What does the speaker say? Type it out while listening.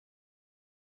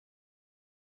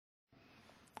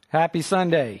Happy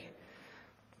Sunday.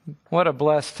 What a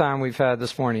blessed time we've had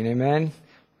this morning. Amen?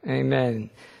 Amen.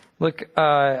 Look,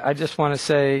 I just want to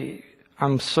say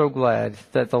I'm so glad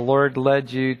that the Lord led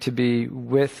you to be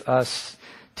with us,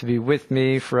 to be with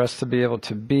me, for us to be able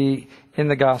to be in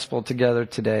the gospel together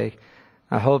today.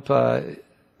 I hope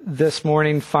this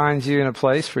morning finds you in a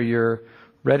place where you're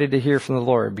ready to hear from the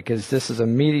Lord, because this is a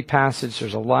meaty passage.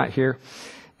 There's a lot here.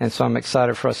 And so I'm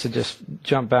excited for us to just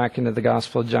jump back into the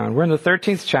Gospel of John. We're in the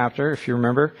 13th chapter, if you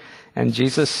remember, and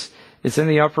Jesus is in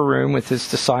the upper room with his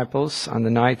disciples on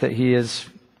the night that he is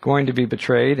going to be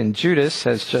betrayed, and Judas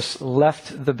has just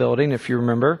left the building, if you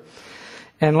remember.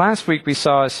 And last week we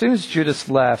saw, as soon as Judas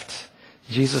left,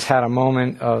 Jesus had a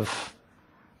moment of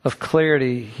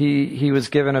clarity. He was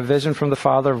given a vision from the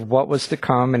Father of what was to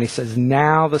come, and he says,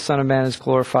 now the Son of Man is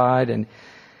glorified, and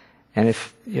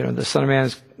if, the Son of Man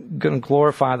is going to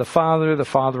glorify the Father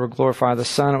will glorify the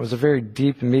Son. It was a very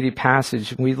deep and meaty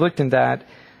passage. We looked in that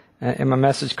in my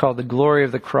message called The Glory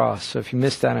of the Cross. So if you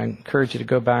missed that, I encourage you to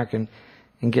go back and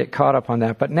get caught up on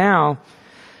that. But now,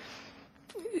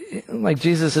 like,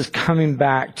 Jesus is coming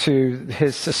back to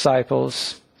his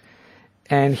disciples,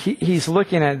 and he's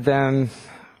looking at them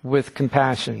with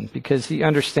compassion, because he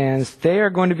understands they are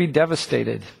going to be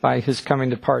devastated by his coming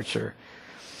departure.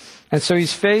 And so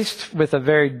he's faced with a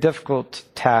very difficult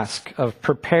task of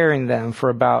preparing them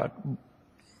for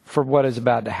what is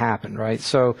about to happen, right?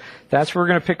 So that's where we're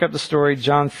going to pick up the story,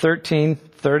 John 13,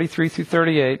 33 through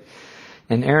 38.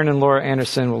 And Aaron and Laura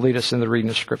Anderson will lead us in the reading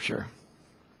of Scripture.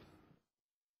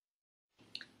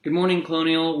 Good morning,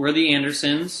 Colonial. We're the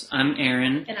Andersons. I'm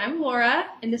Aaron. And I'm Laura,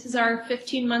 and this is our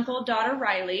 15-month-old daughter,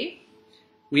 Riley.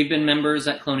 We've been members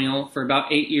at Colonial for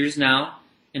about 8 years now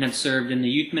and have served in the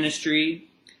youth ministry.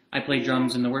 I play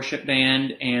drums in the worship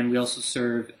band, and we also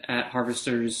serve at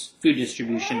Harvester's food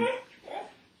distribution.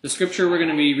 The scripture we're going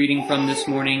to be reading from this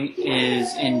morning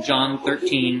is in John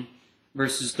 13,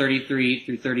 verses 33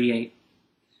 through 38.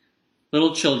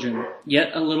 Little children,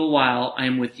 yet a little while I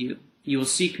am with you. You will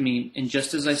seek me, and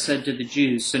just as I said to the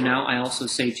Jews, so now I also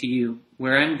say to you,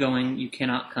 where I am going, you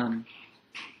cannot come.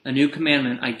 A new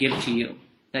commandment I give to you,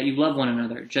 that you love one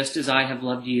another, just as I have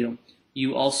loved you.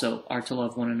 You also are to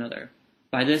love one another.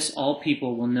 By this all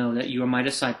people will know that you are my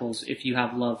disciples, if you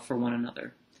have love for one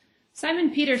another.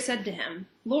 Simon Peter said to him,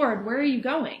 Lord, where are you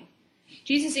going?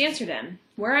 Jesus answered him,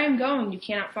 where I am going you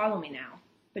cannot follow me now,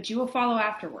 but you will follow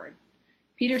afterward.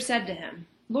 Peter said to him,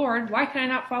 Lord, why can I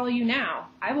not follow you now?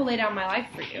 I will lay down my life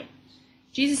for you.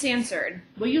 Jesus answered,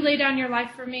 will you lay down your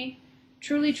life for me?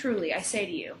 Truly, truly, I say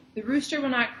to you, the rooster will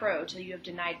not crow till you have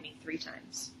denied me 3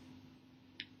 times.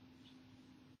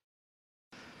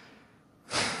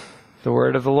 The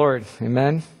word of the Lord.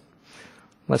 Amen.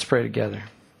 Let's pray together.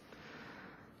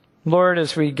 Lord,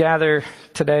 as we gather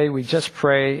today, we just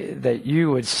pray that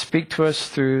you would speak to us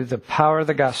through the power of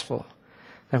the gospel,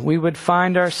 that we would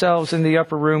find ourselves in the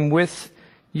upper room with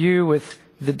you, with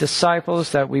the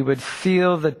disciples, that we would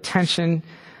feel the tension,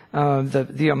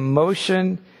 the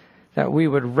emotion, that we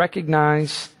would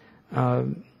recognize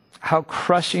how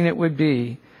crushing it would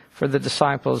be for the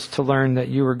disciples to learn that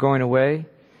you were going away.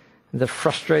 The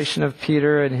frustration of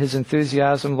Peter and his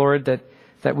enthusiasm, Lord,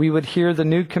 that we would hear the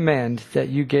new command that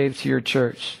you gave to your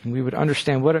church, and we would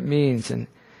understand what it means and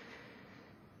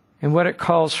what it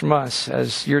calls from us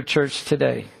as your church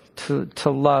today to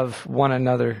love one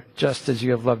another just as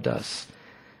you have loved us.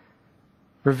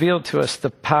 Reveal to us the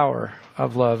power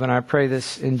of love, and I pray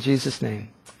this in Jesus' name.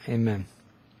 Amen.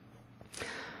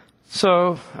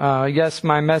 So, yes,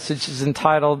 my message is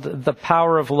entitled The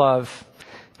Power of Love.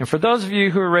 And for those of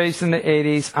you who were raised in the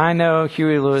 80s, I know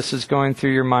Huey Lewis is going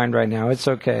through your mind right now. It's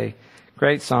okay.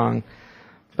 Great song.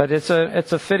 But it's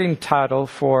a fitting title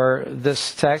for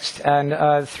this text.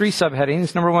 And 3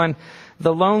 subheadings. Number 1,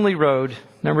 The Lonely Road.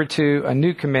 Number 2, A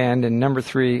New Command. And number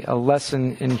 3, A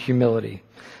Lesson in Humility.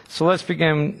 So let's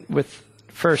begin with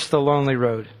first The Lonely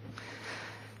Road.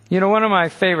 One of my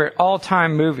favorite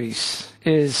all-time movies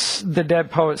is The Dead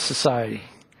Poets Society.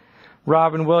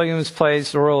 Robin Williams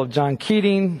plays the role of John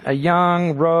Keating, a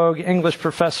young, rogue English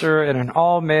professor in an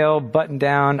all-male,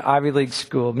 button-down Ivy League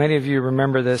school. Many of you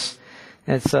remember this.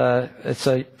 It's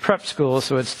a prep school,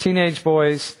 so it's teenage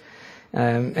boys.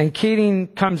 And Keating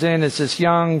comes in as this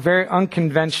young, very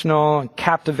unconventional,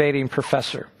 captivating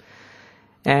professor.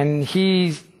 And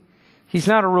he's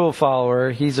not a rule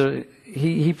follower.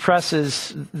 He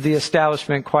presses the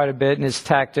establishment quite a bit in his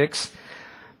tactics.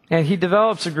 And he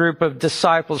develops a group of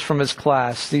disciples from his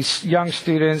class, these young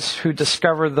students who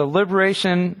discover the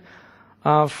liberation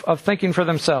of thinking for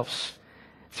themselves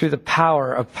through the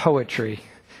power of poetry.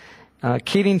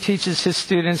 Keating teaches his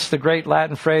students the great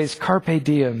Latin phrase, carpe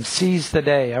diem, seize the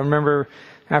day. I remember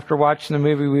after watching the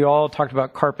movie, we all talked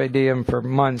about carpe diem for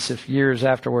months, if years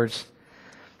afterwards.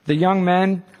 The young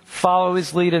men follow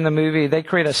his lead in the movie. They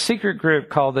create a secret group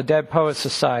called the Dead Poets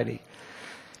Society.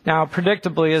 Now,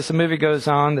 predictably, as the movie goes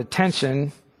on, the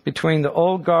tension between the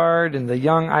old guard and the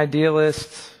young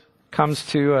idealists comes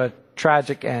to a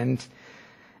tragic end.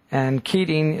 And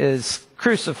Keating is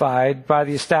crucified by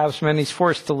the establishment. He's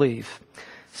forced to leave.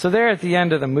 So there at the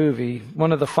end of the movie,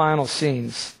 one of the final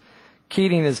scenes,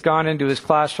 Keating has gone into his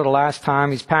class for the last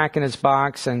time. He's packing his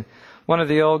box, and one of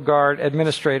the old guard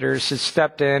administrators has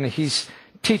stepped in. He's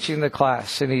teaching the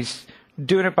class, and he's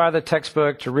doing it by the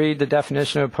textbook to read the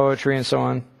definition of poetry and so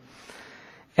on.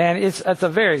 And it's a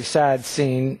very sad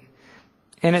scene.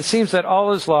 And it seems that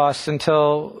all is lost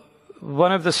until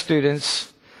one of the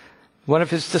students, one of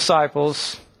his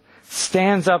disciples,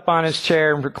 stands up on his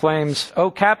chair and proclaims,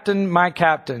 "Oh, Captain, my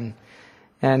Captain."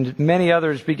 And many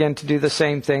others begin to do the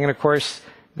same thing. And of course,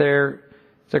 they're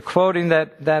quoting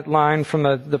that line from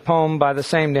the poem by the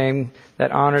same name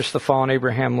that honors the fallen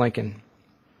Abraham Lincoln.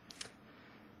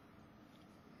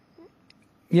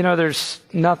 You know, there's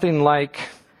nothing like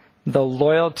the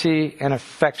loyalty and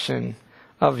affection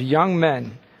of young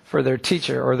men for their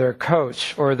teacher or their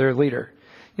coach or their leader.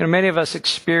 You know, many of us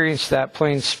experienced that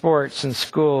playing sports in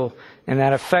school and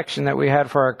that affection that we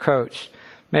had for our coach.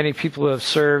 Many people who have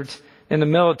served in the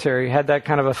military had that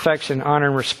kind of affection, honor,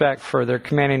 and respect for their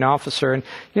commanding officer. And,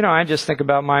 you know, I just think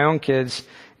about my own kids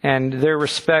and their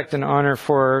respect and honor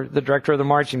for the director of the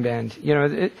marching band. You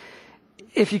know,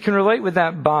 if you can relate with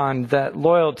that bond, that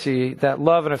loyalty, that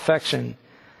love and affection,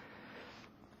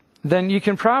 then you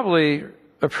can probably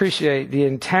appreciate the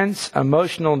intense,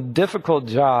 emotional, difficult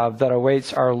job that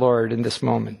awaits our Lord in this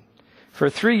moment.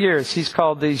 For 3 years, he's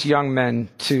called these young men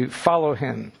to follow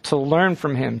him, to learn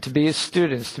from him, to be his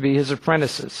students, to be his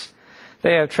apprentices.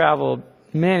 They have traveled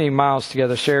many miles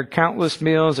together, shared countless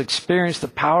meals, experienced the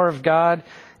power of God,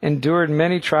 endured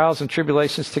many trials and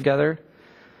tribulations together.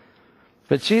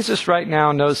 But Jesus right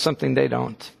now knows something they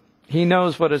don't. He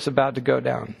knows what is about to go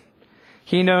down.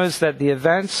 He knows that the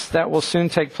events that will soon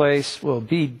take place will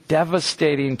be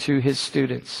devastating to his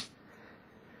students.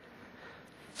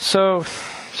 So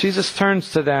Jesus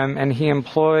turns to them and he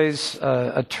employs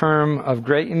a term of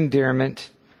great endearment.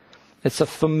 It's a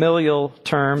familial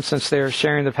term since they are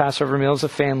sharing the Passover meal as a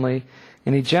family.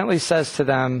 And he gently says to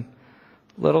them,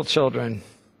 "Little children,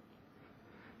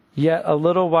 yet a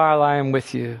little while I am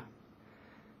with you.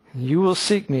 You will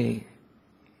seek me.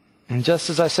 And just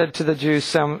as I said to the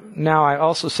Jews, now I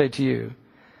also say to you,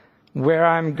 where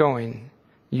I'm going,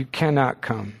 you cannot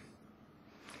come."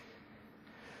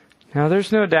 Now,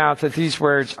 there's no doubt that these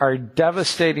words are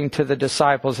devastating to the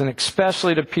disciples, and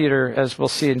especially to Peter, as we'll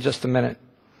see in just a minute.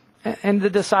 And the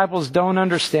disciples don't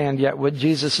understand yet what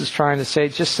Jesus is trying to say.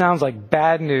 It just sounds like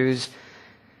bad news,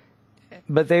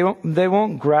 but they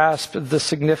won't grasp the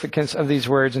significance of these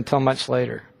words until much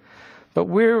later. But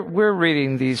we're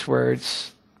reading these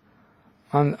words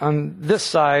on this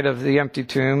side of the empty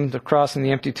tomb, the cross and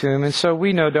the empty tomb. And so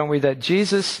we know, don't we, that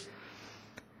Jesus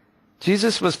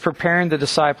was preparing the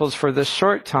disciples for this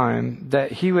short time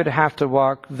that he would have to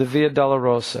walk the Via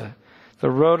Dolorosa, the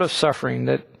road of suffering,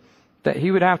 that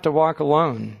he would have to walk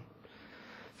alone.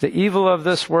 The evil of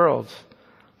this world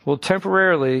will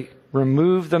temporarily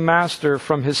remove the master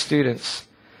from his students.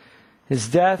 His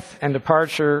death and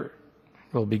departure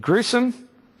will be gruesome,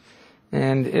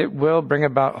 and it will bring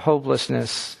about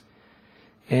hopelessness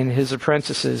in his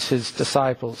apprentices, his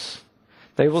disciples.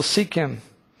 They will seek him,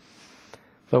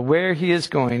 but where he is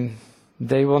going,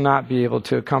 they will not be able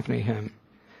to accompany him.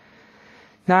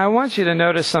 Now, I want you to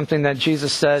notice something that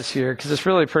Jesus says here, because it's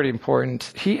really pretty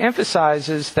important. He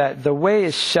emphasizes that the way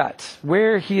is shut.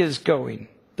 Where he is going,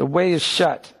 the way is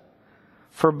shut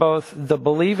for both the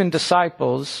believing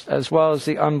disciples as well as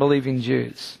the unbelieving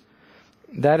Jews.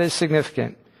 That is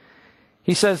significant.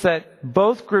 He says that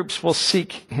both groups will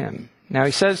seek him. Now,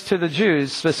 he says to the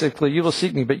Jews specifically, "You will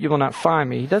seek me, but you will not find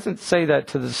me." He doesn't say that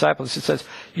to the disciples. He says,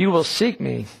 "You will seek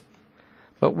me,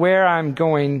 but where I'm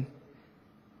going,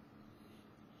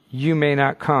 you may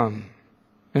not come."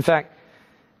 In fact,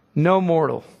 no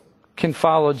mortal can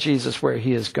follow Jesus where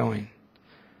he is going.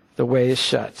 The way is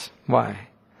shut. Why?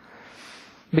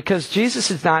 Because Jesus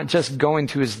is not just going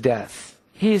to his death.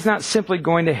 He is not simply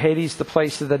going to Hades, the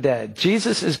place of the dead.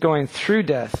 Jesus is going through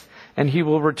death, and he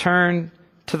will return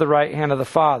to the right hand of the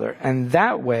Father. And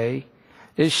that way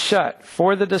is shut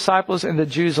for the disciples and the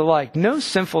Jews alike. No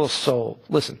sinful soul,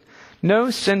 listen,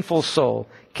 no sinful soul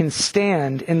can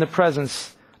stand in the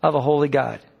presence of a holy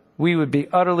God. We would be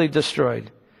utterly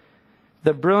destroyed.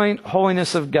 the brilliant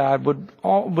holiness of God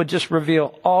would just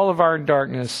reveal all of our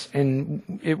darkness,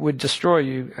 and it would destroy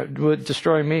you. It would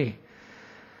destroy me.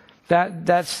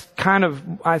 That's kind of,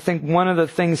 I think, one of the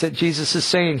things that Jesus is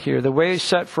saying here. The way is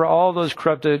set for all those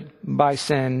corrupted by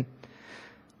sin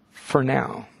for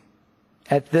now,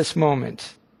 at this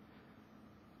moment.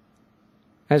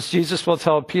 As Jesus will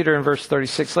tell Peter in verse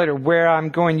 36 later, where I'm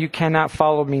going, you cannot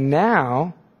follow me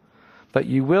now, but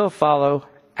you will follow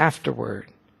afterward.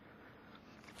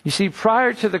 You see,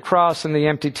 prior to the cross and the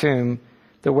empty tomb,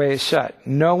 the way is shut.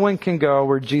 No one can go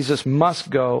where Jesus must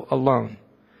go alone.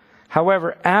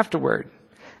 However, afterward,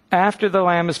 after the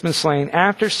Lamb has been slain,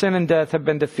 after sin and death have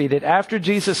been defeated, after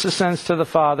Jesus ascends to the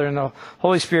Father and the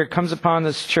Holy Spirit comes upon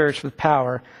this church with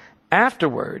power,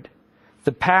 afterward,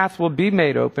 the path will be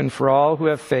made open for all who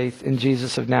have faith in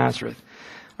Jesus of Nazareth.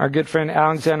 Our good friend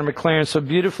Alexander McLaren so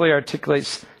beautifully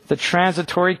articulates the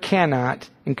transitory cannot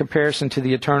in comparison to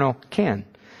the eternal can.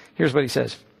 Here's what he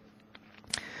says.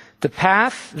 The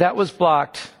path that was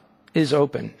blocked is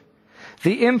open.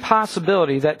 The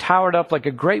impossibility that towered up like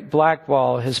a great black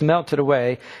wall has melted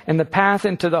away, and the path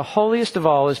into the holiest of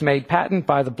all is made patent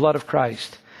by the blood of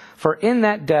Christ. For in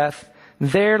that death,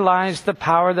 there lies the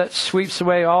power that sweeps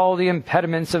away all the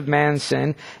impediments of man's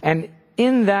sin, and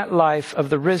in that life of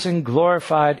the risen,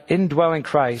 glorified, indwelling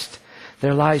Christ,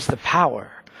 there lies the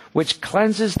power which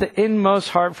cleanses the inmost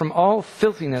heart from all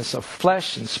filthiness of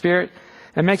flesh and spirit,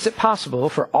 and makes it possible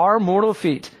for our mortal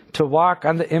feet to walk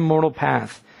on the immortal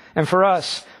path, and for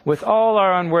us, with all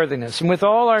our unworthiness and with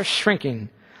all our shrinking,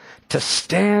 to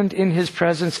stand in his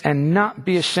presence and not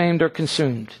be ashamed or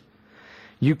consumed.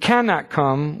 You cannot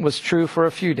come was true for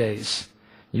a few days.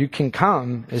 You can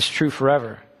come is true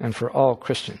forever and for all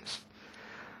Christians.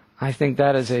 I think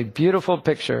that is a beautiful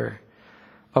picture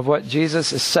of what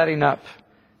Jesus is setting up.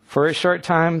 For a short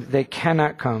time, they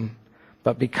cannot come.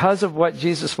 But because of what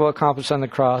Jesus will accomplish on the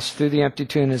cross through the empty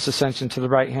tomb and his ascension to the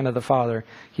right hand of the Father,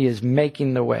 he is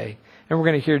making the way. And we're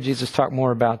going to hear Jesus talk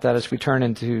more about that as we turn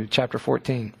into chapter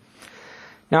 14.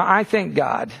 Now, I thank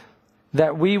God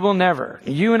that we will never,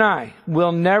 you and I,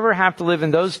 will never have to live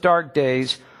in those dark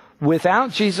days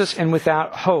without Jesus and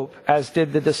without hope, as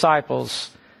did the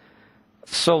disciples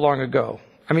so long ago.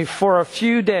 I mean, for a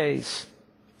few days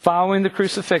following the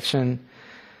crucifixion,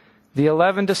 the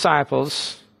 11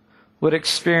 disciples would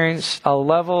experience a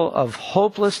level of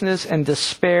hopelessness and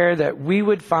despair that we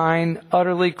would find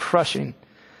utterly crushing.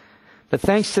 But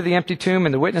thanks to the empty tomb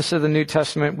and the witness of the New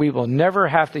Testament, we will never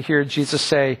have to hear Jesus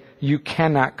say, you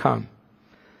cannot come.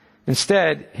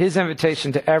 Instead, his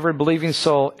invitation to every believing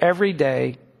soul every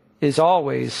day is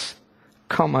always,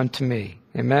 come unto me.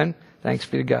 Amen? Thanks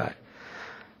be to God.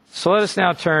 So let us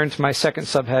now turn to my second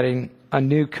subheading, a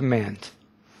new command.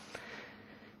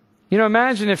 You know,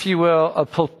 imagine, if you will,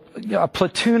 a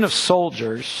platoon of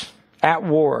soldiers at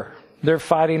war. They're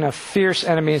fighting a fierce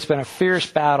enemy. It's been a fierce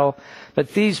battle. But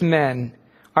these men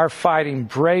are fighting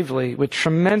bravely with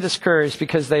tremendous courage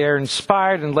because they are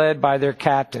inspired and led by their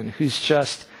captain, who's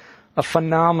just a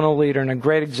phenomenal leader and a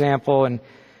great example,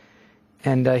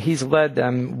 and he's led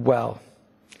them well.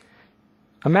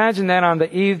 Imagine that on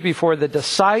the eve before the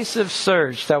decisive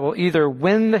surge that will either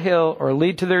win the hill or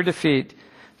lead to their defeat,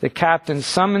 the captain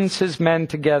summons his men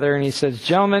together and he says,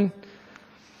 gentlemen,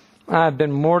 I've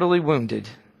been mortally wounded.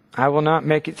 I will not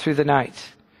make it through the night.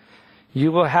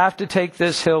 You will have to take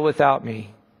this hill without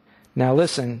me. Now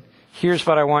listen, here's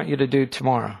what I want you to do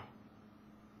tomorrow.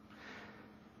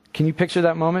 Can you picture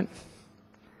that moment?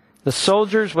 The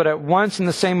soldiers would at once in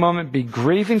the same moment be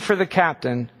grieving for the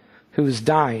captain who is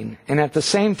dying, and at the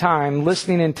same time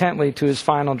listening intently to his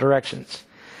final directions.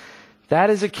 That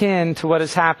is akin to what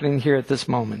is happening here at this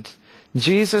moment.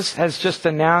 Jesus has just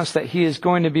announced that he is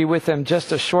going to be with them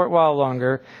just a short while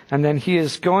longer, and then he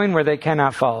is going where they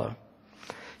cannot follow.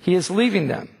 He is leaving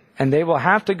them, and they will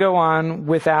have to go on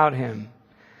without him.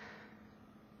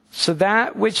 So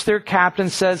that which their captain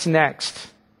says next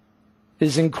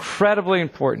is incredibly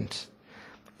important.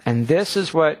 And this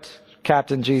is what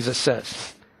Captain Jesus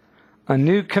says. A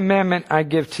new commandment I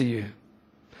give to you,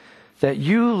 that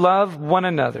you love one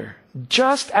another.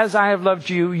 Just as I have loved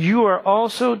you, you are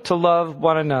also to love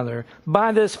one another.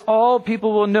 By this, all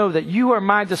people will know that you are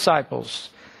my disciples,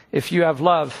 if you have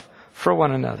love for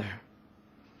one another.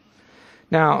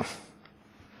 Now,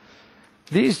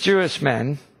 these Jewish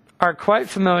men are quite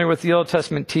familiar with the Old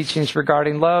Testament teachings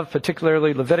regarding love,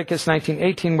 particularly Leviticus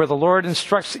 19:18, where the Lord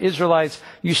instructs the Israelites,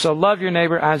 you shall love your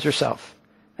neighbor as yourself.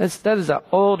 That is an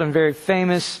old and very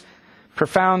famous,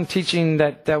 profound teaching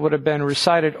that would have been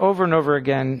recited over and over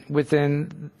again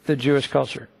within the Jewish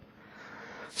culture.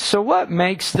 So what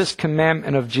makes this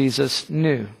commandment of Jesus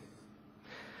new?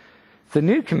 The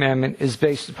new commandment is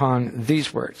based upon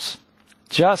these words.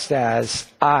 Just as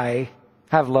I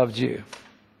have loved you.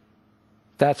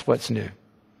 That's what's new.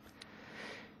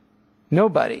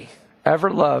 Nobody ever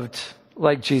loved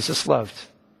like Jesus loved.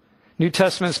 New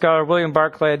Testament scholar William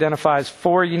Barclay identifies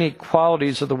 4 unique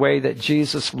qualities of the way that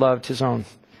Jesus loved his own.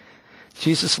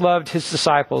 Jesus loved his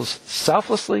disciples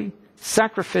selflessly,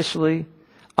 sacrificially,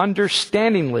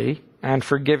 understandingly, and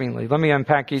forgivingly. Let me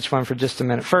unpack each one for just a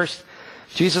minute. First,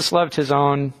 Jesus loved his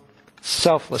own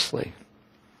selflessly.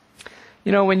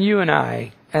 You know, when you and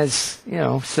I, as,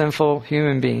 sinful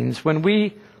human beings, when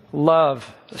we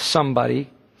love somebody,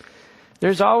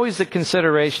 there's always the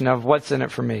consideration of what's in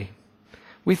it for me.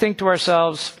 We think to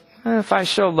ourselves, if I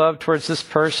show love towards this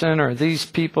person or these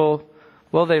people,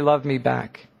 will they love me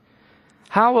back?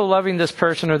 How will loving this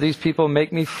person or these people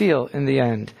make me feel in the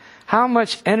end? How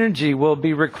much energy will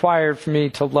be required for me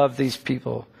to love these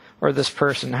people or this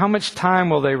person? How much time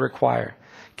will they require?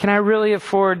 Can I really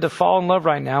afford to fall in love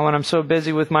right now when I'm so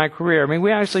busy with my career? I mean,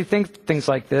 we actually think things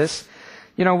like this.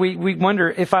 We wonder,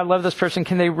 if I love this person,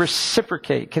 can they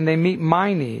reciprocate? Can they meet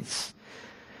my needs?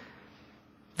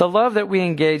 The love that we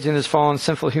engage in as fallen,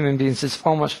 sinful human beings is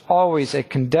almost always a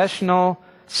conditional,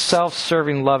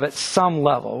 self-serving love at some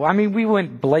level. I mean, we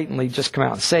wouldn't blatantly just come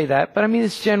out and say that, but I mean,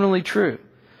 it's generally true.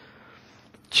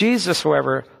 Jesus,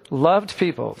 however, loved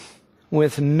people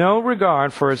with no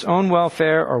regard for his own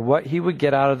welfare or what he would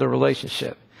get out of the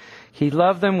relationship. He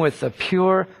loved them with the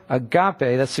pure agape,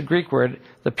 that's the Greek word,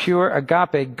 the pure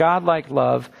agape, godlike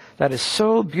love that is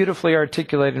so beautifully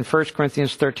articulated in 1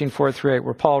 Corinthians 13:4-8,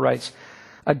 where Paul writes,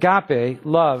 agape,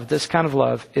 love, this kind of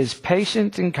love, is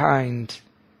patient and kind.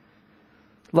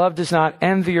 Love does not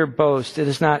envy or boast. It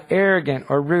is not arrogant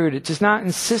or rude. It does not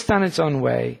insist on its own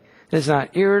way. It is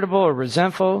not irritable or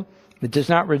resentful. It does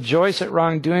not rejoice at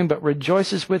wrongdoing, but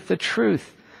rejoices with the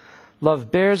truth.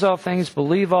 Love bears all things,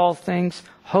 believes all things,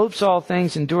 hopes all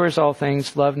things, endures all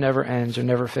things. Love never ends or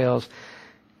never fails.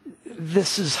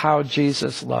 This is how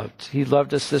Jesus loved. He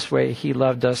loved us this way. He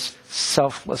loved us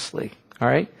selflessly. All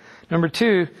right? Number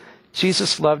 2,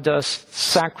 Jesus loved us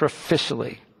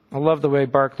sacrificially. I love the way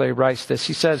Barclay writes this.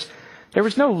 He says, there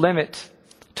was no limit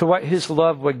to what his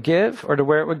love would give or to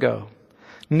where it would go.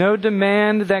 No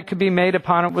demand that could be made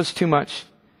upon it was too much.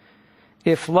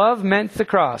 If love meant the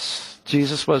cross,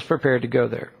 Jesus was prepared to go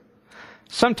there.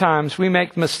 Sometimes we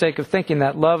make the mistake of thinking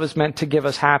that love is meant to give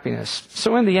us happiness.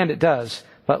 So in the end it does.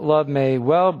 But love may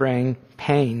well bring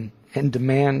pain and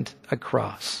demand a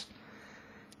cross.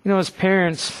 As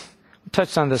parents, we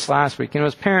touched on this last week.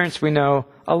 As parents, we know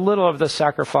a little of the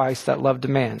sacrifice that love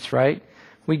demands, right?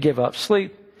 We give up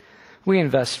sleep. We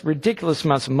invest ridiculous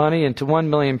amounts of money into 1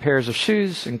 million pairs of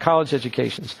shoes and college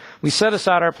educations. We set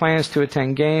aside our plans to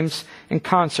attend games and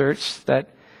concerts.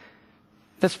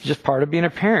 That's just part of being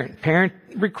a parent. Parenting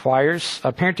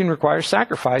requires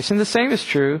sacrifice. And the same is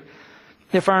true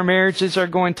if our marriages are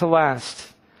going to last.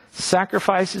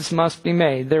 Sacrifices must be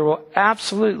made. There will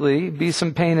absolutely be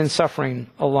some pain and suffering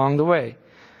along the way.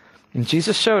 And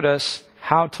Jesus showed us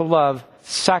how to love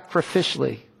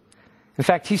sacrificially. In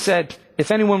fact, he said, if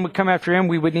anyone would come after him,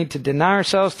 we would need to deny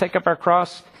ourselves, take up our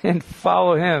cross, and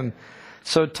follow him.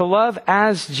 So to love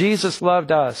as Jesus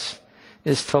loved us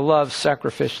is to love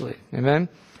sacrificially. Amen?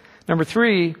 Number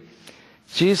 3,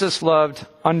 Jesus loved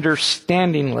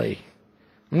understandingly.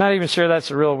 I'm not even sure that's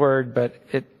a real word, but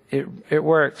it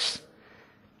works.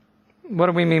 What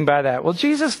do we mean by that? Well,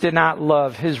 Jesus did not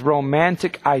love his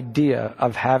romantic idea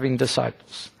of having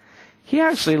disciples. He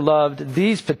actually loved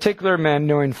these particular men,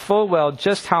 knowing full well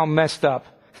just how messed up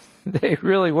they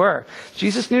really were.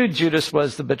 Jesus knew Judas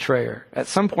was the betrayer. At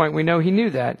some point, we know he knew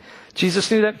that. Jesus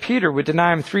knew that Peter would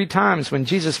deny him 3 times when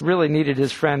Jesus really needed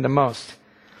his friend the most.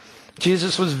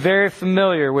 Jesus was very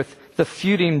familiar with the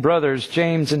feuding brothers,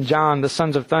 James and John, the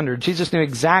sons of thunder. Jesus knew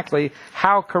exactly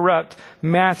how corrupt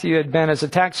Matthew had been as a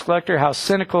tax collector, how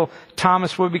cynical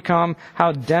Thomas would become,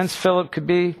 how dense Philip could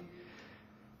be.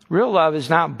 Real love is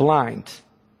not blind.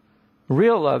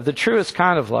 Real love, the truest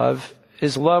kind of love,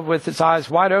 is love with its eyes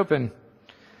wide open.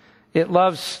 It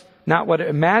loves not what it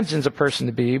imagines a person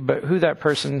to be, but who that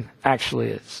person actually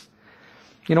is.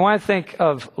 When I think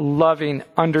of loving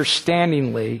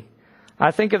understandingly,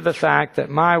 I think of the fact that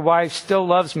my wife still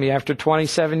loves me after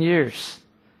 27 years.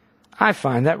 I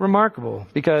find that remarkable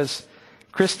because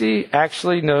Christy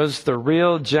actually knows the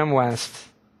real Jim West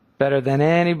better than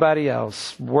anybody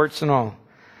else, warts and all.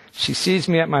 She sees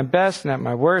me at my best and at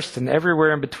my worst and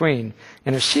everywhere in between.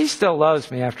 And if she still loves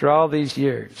me after all these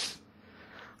years,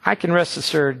 I can rest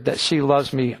assured that she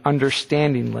loves me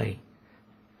understandingly.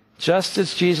 Just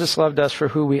as Jesus loved us for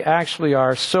who we actually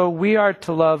are, so we are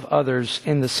to love others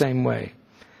in the same way.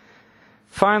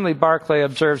 Finally, Barclay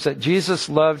observes that Jesus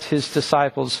loved his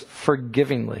disciples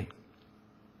forgivingly.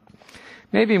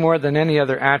 Maybe more than any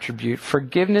other attribute,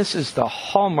 forgiveness is the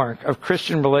hallmark of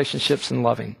Christian relationships and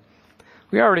loving.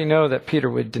 We already know that Peter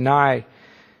would deny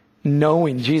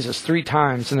knowing Jesus 3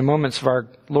 times in the moments of our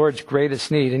Lord's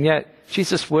greatest need, and yet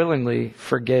Jesus willingly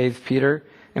forgave Peter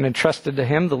and entrusted to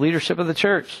him the leadership of the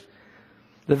church.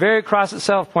 The very cross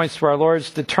itself points to our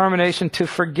Lord's determination to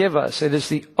forgive us. It is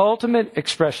the ultimate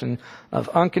expression of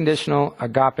unconditional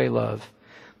agape love.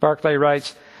 Barclay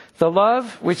writes, "The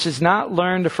love which is not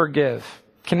learned to forgive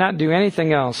cannot do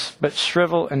anything else but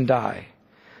shrivel and die.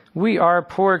 We are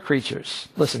poor creatures."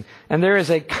 Listen, and there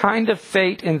is a kind of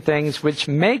fate in things which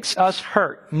makes us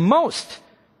hurt most.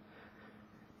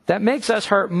 That makes us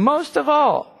hurt most of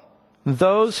all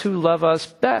those who love us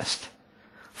best.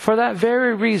 For that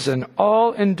very reason,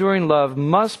 all enduring love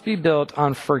must be built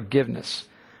on forgiveness.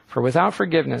 For without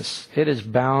forgiveness, it is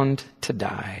bound to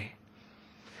die.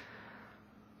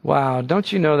 Wow,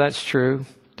 don't you know that's true?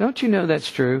 Don't you know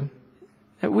that's true?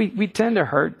 That we tend to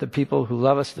hurt the people who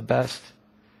love us the best.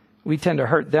 We tend to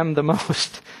hurt them the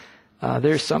most.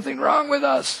 There's something wrong with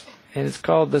us, and it's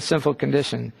called the sinful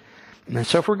condition. And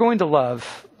so if we're going to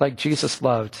love like Jesus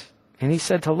loved, and he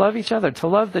said to love each other, to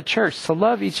love the church, to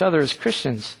love each other as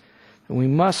Christians, we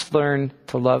must learn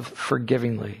to love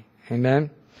forgivingly. Amen?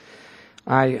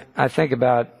 I think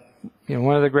about,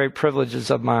 one of the great privileges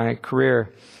of my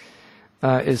career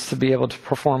is to be able to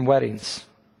perform weddings.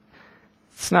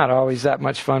 It's not always that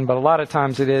much fun, but a lot of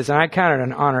times it is. And I count it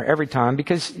an honor every time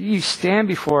because you stand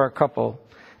before a couple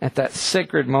at that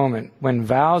sacred moment when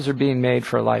vows are being made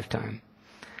for a lifetime.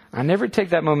 I never take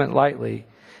that moment lightly.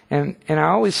 And I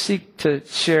always seek to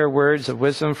share words of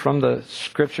wisdom from the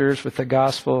scriptures with the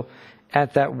gospel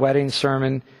at that wedding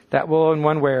sermon that will, in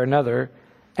one way or another,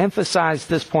 emphasize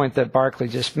this point that Barclay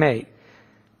just made.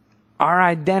 Our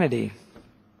identity,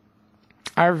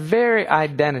 our very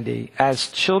identity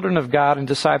as children of God and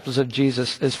disciples of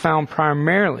Jesus is found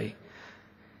primarily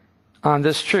on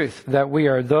this truth, that we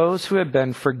are those who have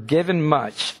been forgiven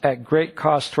much at great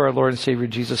cost to our Lord and Savior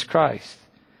Jesus Christ.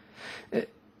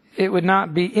 It would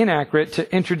not be inaccurate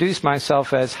to introduce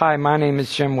myself as, "Hi, my name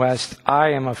is Jim West.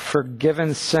 I am a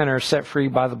forgiven sinner set free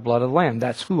by the blood of the Lamb."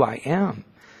 That's who I am.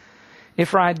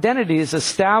 If our identity is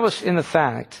established in the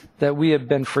fact that we have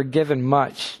been forgiven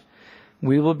much,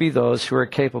 we will be those who are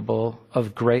capable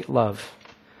of great love.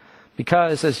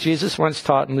 Because, as Jesus once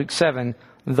taught in Luke 7,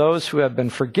 those who have been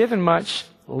forgiven much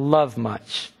love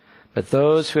much, but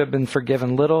those who have been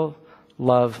forgiven little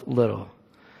love little.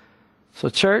 So,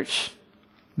 church,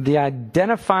 the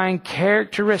identifying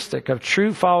characteristic of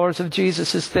true followers of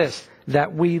Jesus is this,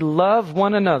 that we love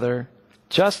one another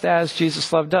just as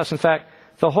Jesus loved us. In fact,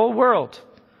 the whole world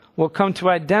will come to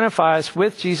identify us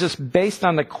with Jesus based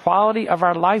on the quality of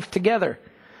our life together.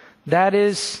 That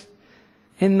is,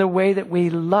 in the way that we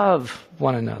love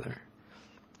one another.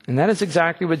 And that is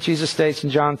exactly what Jesus states in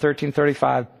John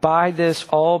 13:35. "By this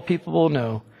all people will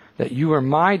know that you are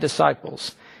my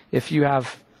disciples if you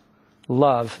have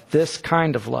love, this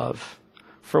kind of love,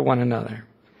 for one another."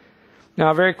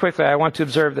 Now, very quickly, I want to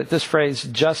observe that this phrase,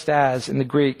 "just as," in the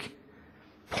Greek,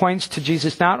 points to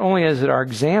Jesus not only as our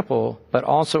example, but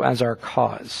also as our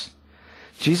cause.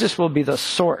 Jesus will be the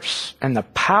source and the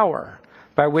power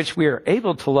by which we are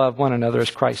able to love one another as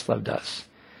Christ loved us.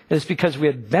 It is because we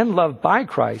have been loved by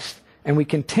Christ, and we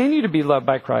continue to be loved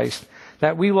by Christ,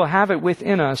 that we will have it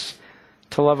within us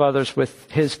to love others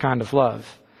with his kind of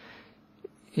love.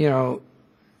 In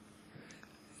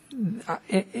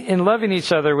loving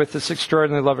each other with this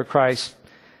extraordinary love of Christ,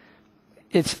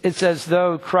 it's as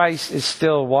though Christ is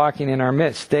still walking in our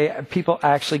midst. People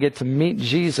actually get to meet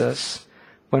Jesus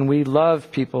when we love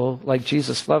people like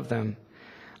Jesus loved them.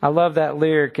 I love that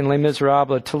lyric in Les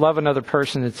Miserables, "To love another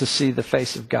person is to see the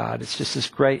face of God." It's just this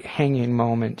great hanging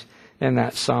moment in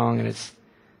that song, and it's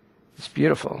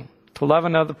beautiful. To love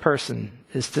another person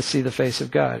is to see the face of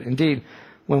God. Indeed,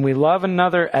 when we love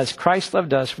another as Christ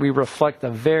loved us, we reflect the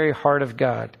very heart of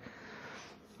God.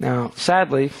 Now,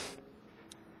 sadly,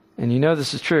 and you know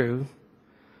this is true,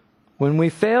 when we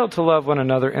fail to love one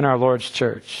another in our Lord's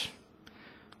church,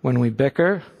 when we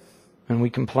bicker, when we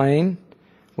complain,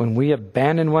 when we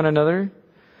abandon one another,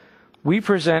 we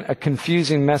present a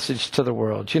confusing message to the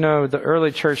world. The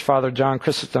early church father John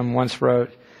Chrysostom once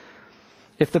wrote,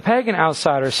 "If the pagan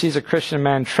outsider sees a Christian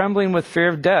man trembling with fear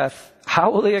of death,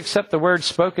 how will he accept the words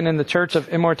spoken in the church of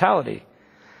immortality?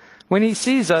 When he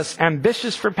sees us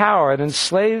ambitious for power and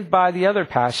enslaved by the other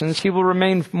passions, he will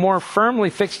remain more firmly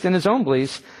fixed in his own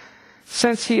beliefs,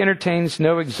 since he entertains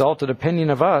no exalted opinion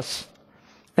of us.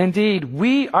 Indeed,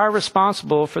 we are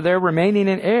responsible for their remaining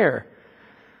in error,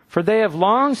 For they have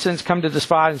long since come to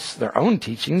despise their own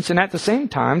teachings, and at the same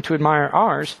time to admire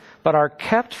ours, but are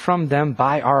kept from them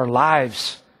by our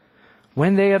lives.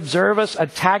 When they observe us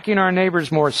attacking our neighbors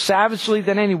more savagely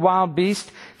than any wild beast,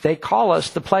 they call us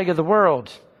the plague of the world.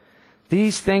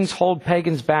 These things hold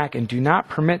pagans back and do not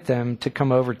permit them to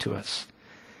come over to us.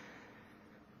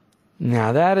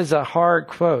 Now that is a hard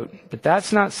quote, but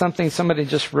that's not something somebody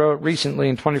just wrote recently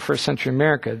in 21st century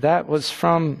America. That was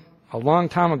from a long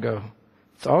time ago.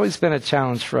 It's always been a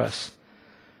challenge for us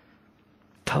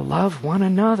to love one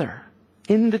another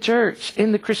in the church,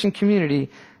 in the Christian community,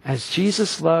 as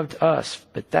Jesus loved us.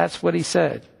 But that's what he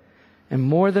said. And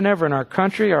more than ever in our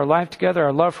country, our life together,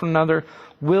 our love for one another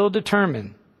will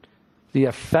determine the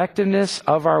effectiveness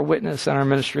of our witness and our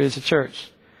ministry as a church.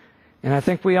 And I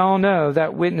think we all know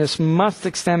that witness must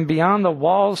extend beyond the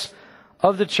walls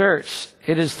of the church.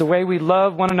 It is the way we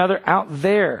love one another out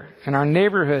there, in our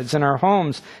neighborhoods, in our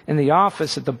homes, in the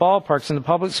office, at the ballparks, in the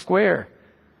public square.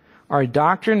 Our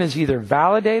doctrine is either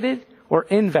validated or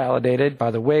invalidated by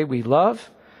the way we love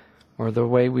or the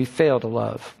way we fail to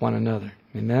love one another.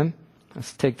 Amen?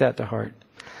 Let's take that to heart.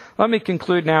 Let me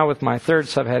conclude now with my third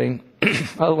subheading,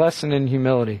 a lesson in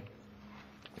humility.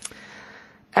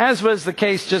 As was the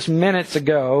case just minutes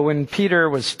ago when Peter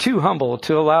was too humble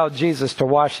to allow Jesus to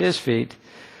wash his feet,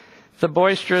 the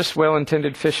boisterous,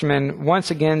 well-intended fisherman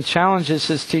once again challenges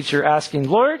his teacher, asking,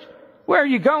 "Lord, where are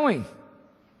you going?"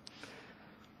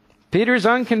 Peter's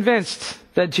unconvinced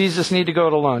that Jesus need to go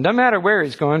it alone. Doesn't matter where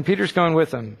he's going, Peter's going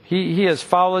with him. He has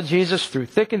followed Jesus through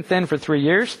thick and thin for 3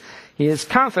 years. He is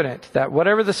confident that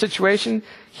whatever the situation,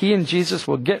 he and Jesus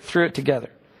will get through it together.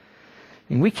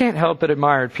 And we can't help but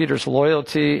admire Peter's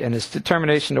loyalty and his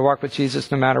determination to walk with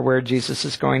Jesus no matter where Jesus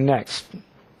is going next.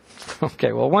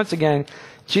 Okay, well, once again,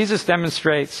 Jesus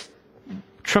demonstrates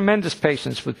tremendous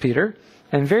patience with Peter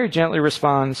and very gently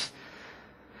responds,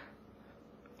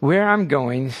 "Where I'm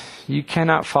going, you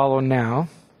cannot follow now,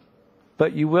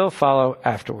 but you will follow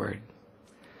afterward."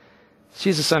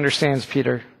 Jesus understands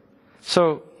Peter.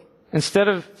 So instead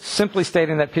of simply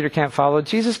stating that Peter can't follow,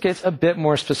 Jesus gets a bit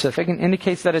more specific and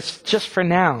indicates that it's just for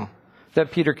now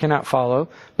that Peter cannot follow,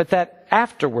 but that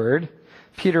afterward,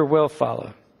 Peter will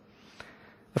follow.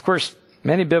 Of course,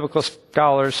 many biblical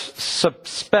scholars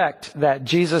suspect that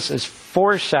Jesus is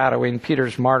foreshadowing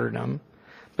Peter's martyrdom,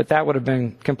 but that would have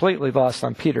been completely lost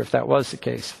on Peter if that was the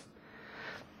case.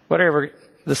 Whatever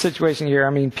the situation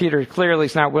here, Peter clearly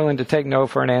is not willing to take no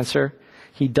for an answer.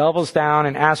 He doubles down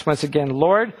and asks once again,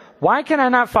 "Lord, why can I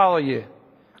not follow you?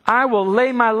 I will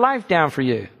lay my life down for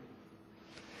you."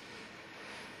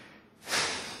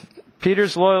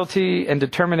 Peter's loyalty and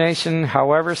determination,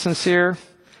 however sincere,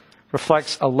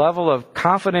 reflects a level of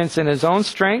confidence in his own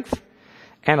strength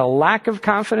and a lack of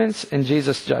confidence in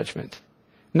Jesus' judgment.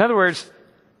 In other words,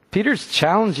 Peter's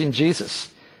challenging Jesus.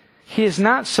 He is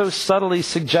not so subtly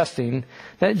suggesting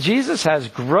that Jesus has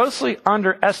grossly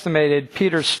underestimated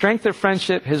Peter's strength of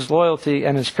friendship, his loyalty,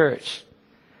 and his courage.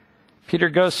 Peter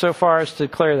goes so far as to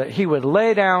declare that he would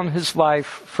lay down his life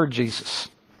for Jesus.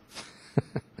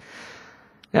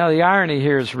 Now, the irony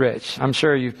here is rich. I'm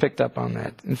sure you've picked up on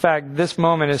that. In fact, this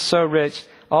moment is so rich,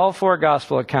 all 4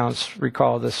 gospel accounts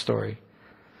recall this story.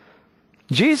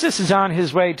 Jesus is on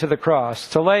his way to the cross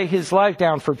to lay his life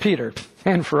down for Peter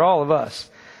and for all of us.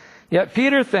 Yet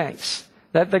Peter thinks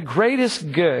that the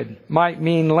greatest good might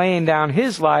mean laying down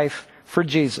his life for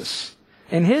Jesus.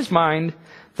 In his mind,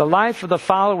 the life of the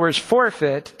followers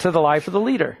forfeit to the life of the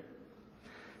leader.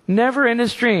 Never in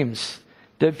his dreams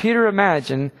did Peter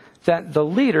imagine that the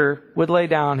leader would lay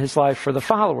down his life for the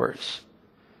followers.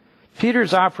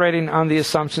 Peter's operating on the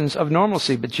assumptions of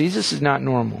normalcy, but Jesus is not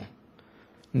normal.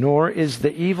 Nor is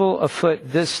the evil afoot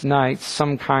this night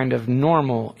some kind of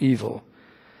normal evil.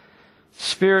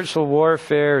 Spiritual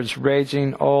warfare is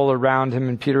raging all around him,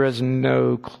 and Peter has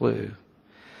no clue.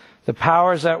 The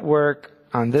powers at work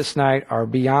on this night are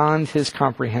beyond his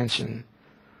comprehension.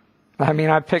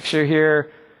 I picture here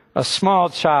a small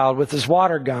child with his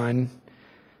water gun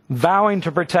vowing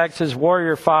to protect his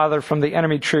warrior father from the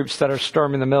enemy troops that are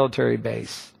storming the military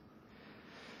base.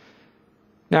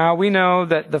 Now, we know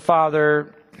that the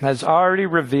Father has already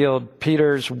revealed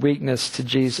Peter's weakness to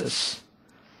Jesus.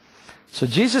 So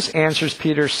Jesus answers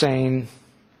Peter saying,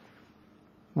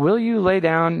 "Will you lay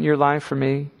down your life for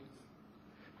me?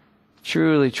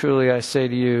 Truly, truly, I say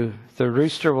to you, the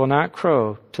rooster will not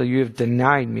crow till you have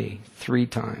denied me 3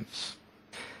 times.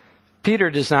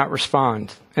 Peter does not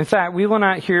respond. In fact, we will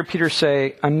not hear Peter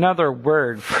say another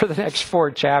word for the next 4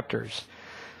 chapters.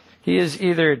 He is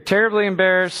either terribly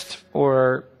embarrassed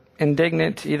or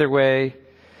indignant. Either way,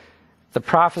 the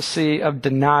prophecy of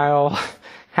denial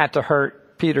had to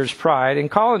hurt Peter's pride and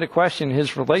call into question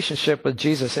his relationship with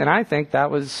Jesus. And I think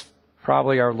that was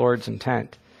probably our Lord's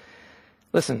intent.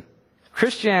 Listen,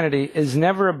 Christianity is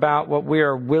never about what we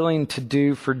are willing to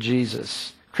do for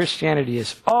Jesus. Christianity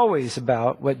is always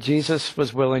about what Jesus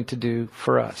was willing to do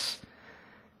for us.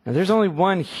 Now, there's only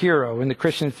one hero in the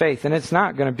Christian faith, and it's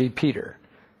not going to be Peter.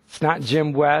 It's not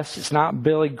Jim West. It's not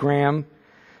Billy Graham.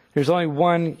 There's only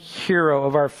one hero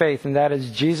of our faith, and that is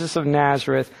Jesus of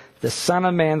Nazareth, the Son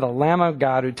of Man, the Lamb of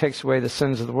God who takes away the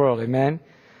sins of the world. Amen?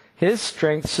 His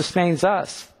strength sustains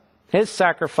us. His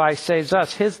sacrifice saves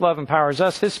us. His love empowers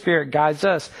us. His Spirit guides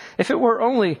us. If it were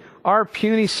only our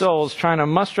puny souls trying to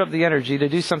muster up the energy to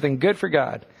do something good for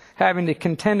God, having to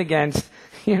contend against,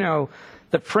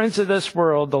 the prince of this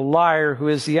world, the liar who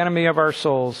is the enemy of our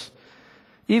souls,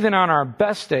 even on our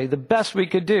best day, the best we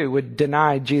could do would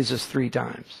deny Jesus 3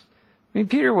 times. I mean,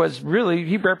 Peter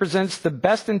he represents the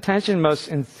best intentioned, most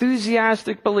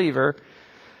enthusiastic believer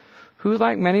who,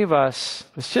 like many of us,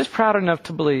 was just proud enough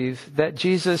to believe that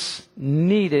Jesus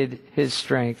needed his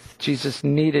strength. Jesus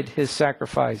needed his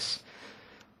sacrifice.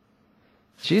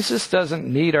 Jesus doesn't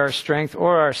need our strength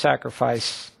or our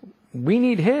sacrifice. We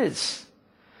need his.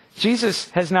 Jesus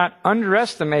has not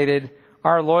underestimated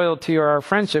our loyalty or our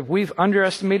friendship. We've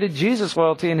underestimated Jesus'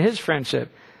 loyalty and his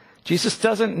friendship. Jesus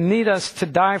doesn't need us to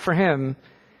die for him.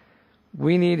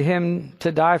 We need him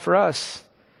to die for us.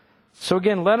 So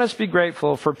again, let us be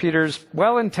grateful for Peter's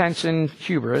well-intentioned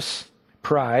hubris,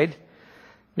 pride,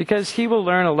 because he will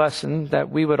learn a lesson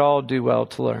that we would all do well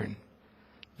to learn.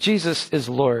 Jesus is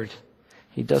Lord.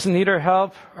 He doesn't need our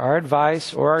help, our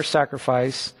advice, or our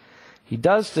sacrifice. He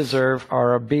does deserve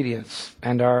our obedience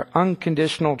and our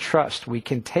unconditional trust. We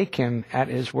can take him at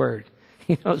his word.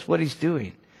 He knows what he's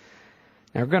doing.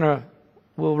 Now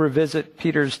we'll revisit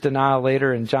Peter's denial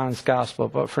later in John's gospel,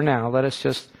 but for now, let us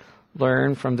just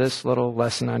learn from this little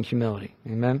lesson on humility.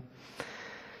 Amen?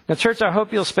 Now, church, I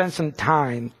hope you'll spend some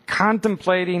time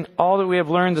contemplating all that we have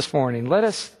learned this morning. Let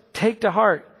us take to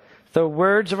heart the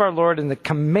words of our Lord and the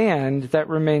command that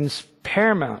remains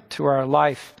paramount to our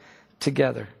life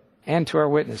together and to our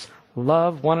witness.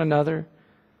 Love one another.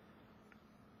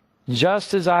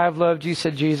 Just as I have loved you,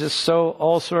 said Jesus, so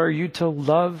also are you to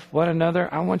love one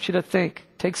another. I want you to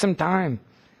take some time.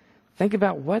 Think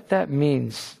about what that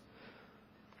means.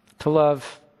 To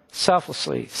love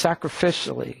selflessly,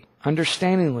 sacrificially,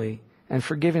 understandingly, and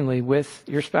forgivingly with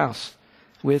your spouse,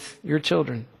 with your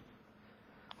children,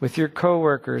 with your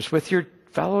coworkers, with your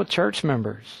fellow church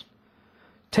members.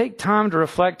 Take time to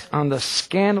reflect on the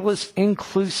scandalous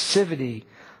inclusivity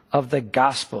of the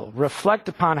gospel. Reflect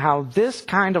upon how this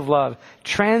kind of love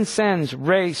transcends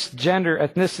race, gender,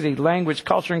 ethnicity, language,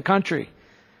 culture, and country.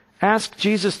 Ask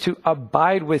Jesus to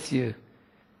abide with you.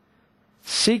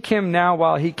 Seek him now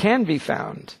while he can be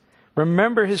found.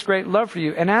 Remember his great love for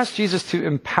you and ask Jesus to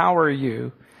empower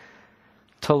you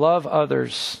to love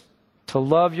others, to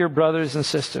love your brothers and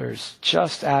sisters,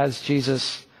 just as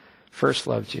Jesus first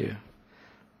loved you.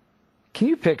 Can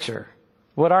you picture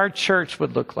what our church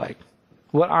would look like,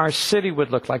 what our city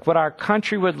would look like, what our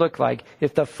country would look like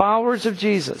if the followers of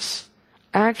Jesus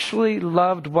actually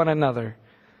loved one another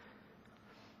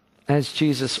as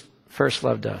Jesus first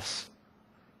loved us?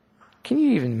 Can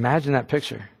you even imagine that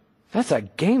picture? That's a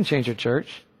game changer,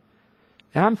 church.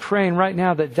 And I'm praying right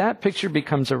now that that picture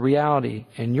becomes a reality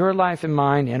in your life and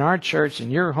mine, in our church, in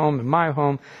your home, in my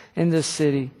home, in this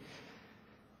city.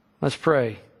 Let's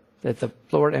pray that the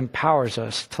Lord empowers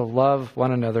us to love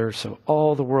one another so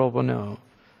all the world will know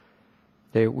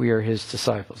that we are his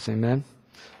disciples. Amen?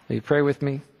 Will you pray with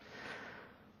me?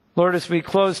 Lord, as we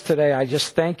close today, I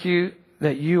just thank you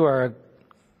that you are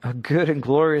a good and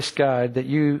glorious God, that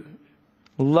you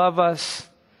love us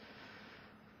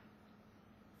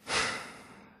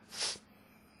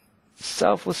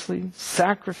selflessly,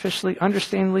 sacrificially,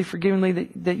 understandingly, forgivingly,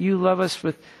 that you love us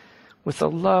with a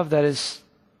love that is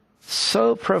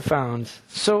so profound,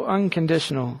 so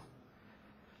unconditional,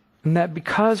 and that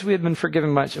because we have been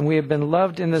forgiven much and we have been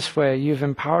loved in this way, you've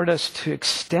empowered us to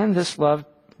extend this love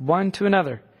one to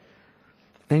another.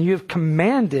 And you have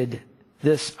commanded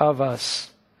this of us,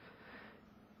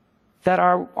 that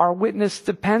our witness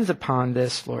depends upon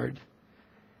this, Lord.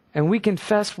 And we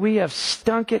confess we have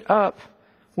stunk it up.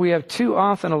 We have too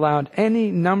often allowed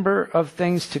any number of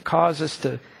things to cause us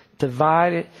to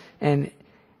divide it and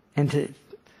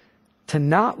to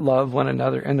not love one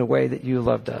another in the way that you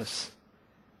loved us.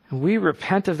 And we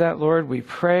repent of that, Lord. We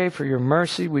pray for your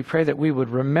mercy. We pray that we would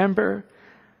remember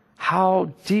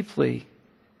how deeply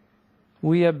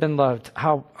we have been loved,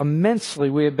 how immensely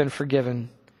we have been forgiven,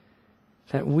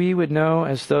 that we would know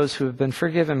as those who have been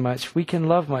forgiven much, we can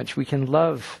love much. We can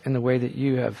love in the way that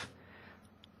you have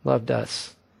loved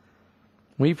us.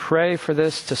 We pray for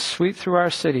this to sweep through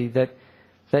our city,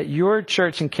 that your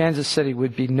church in Kansas City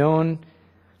would be known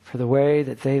for the way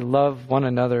that they love one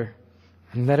another,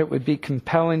 and that it would be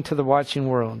compelling to the watching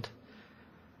world.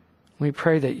 We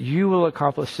pray that you will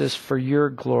accomplish this for your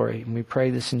glory, and we pray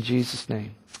this in Jesus'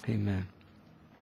 name. Amen.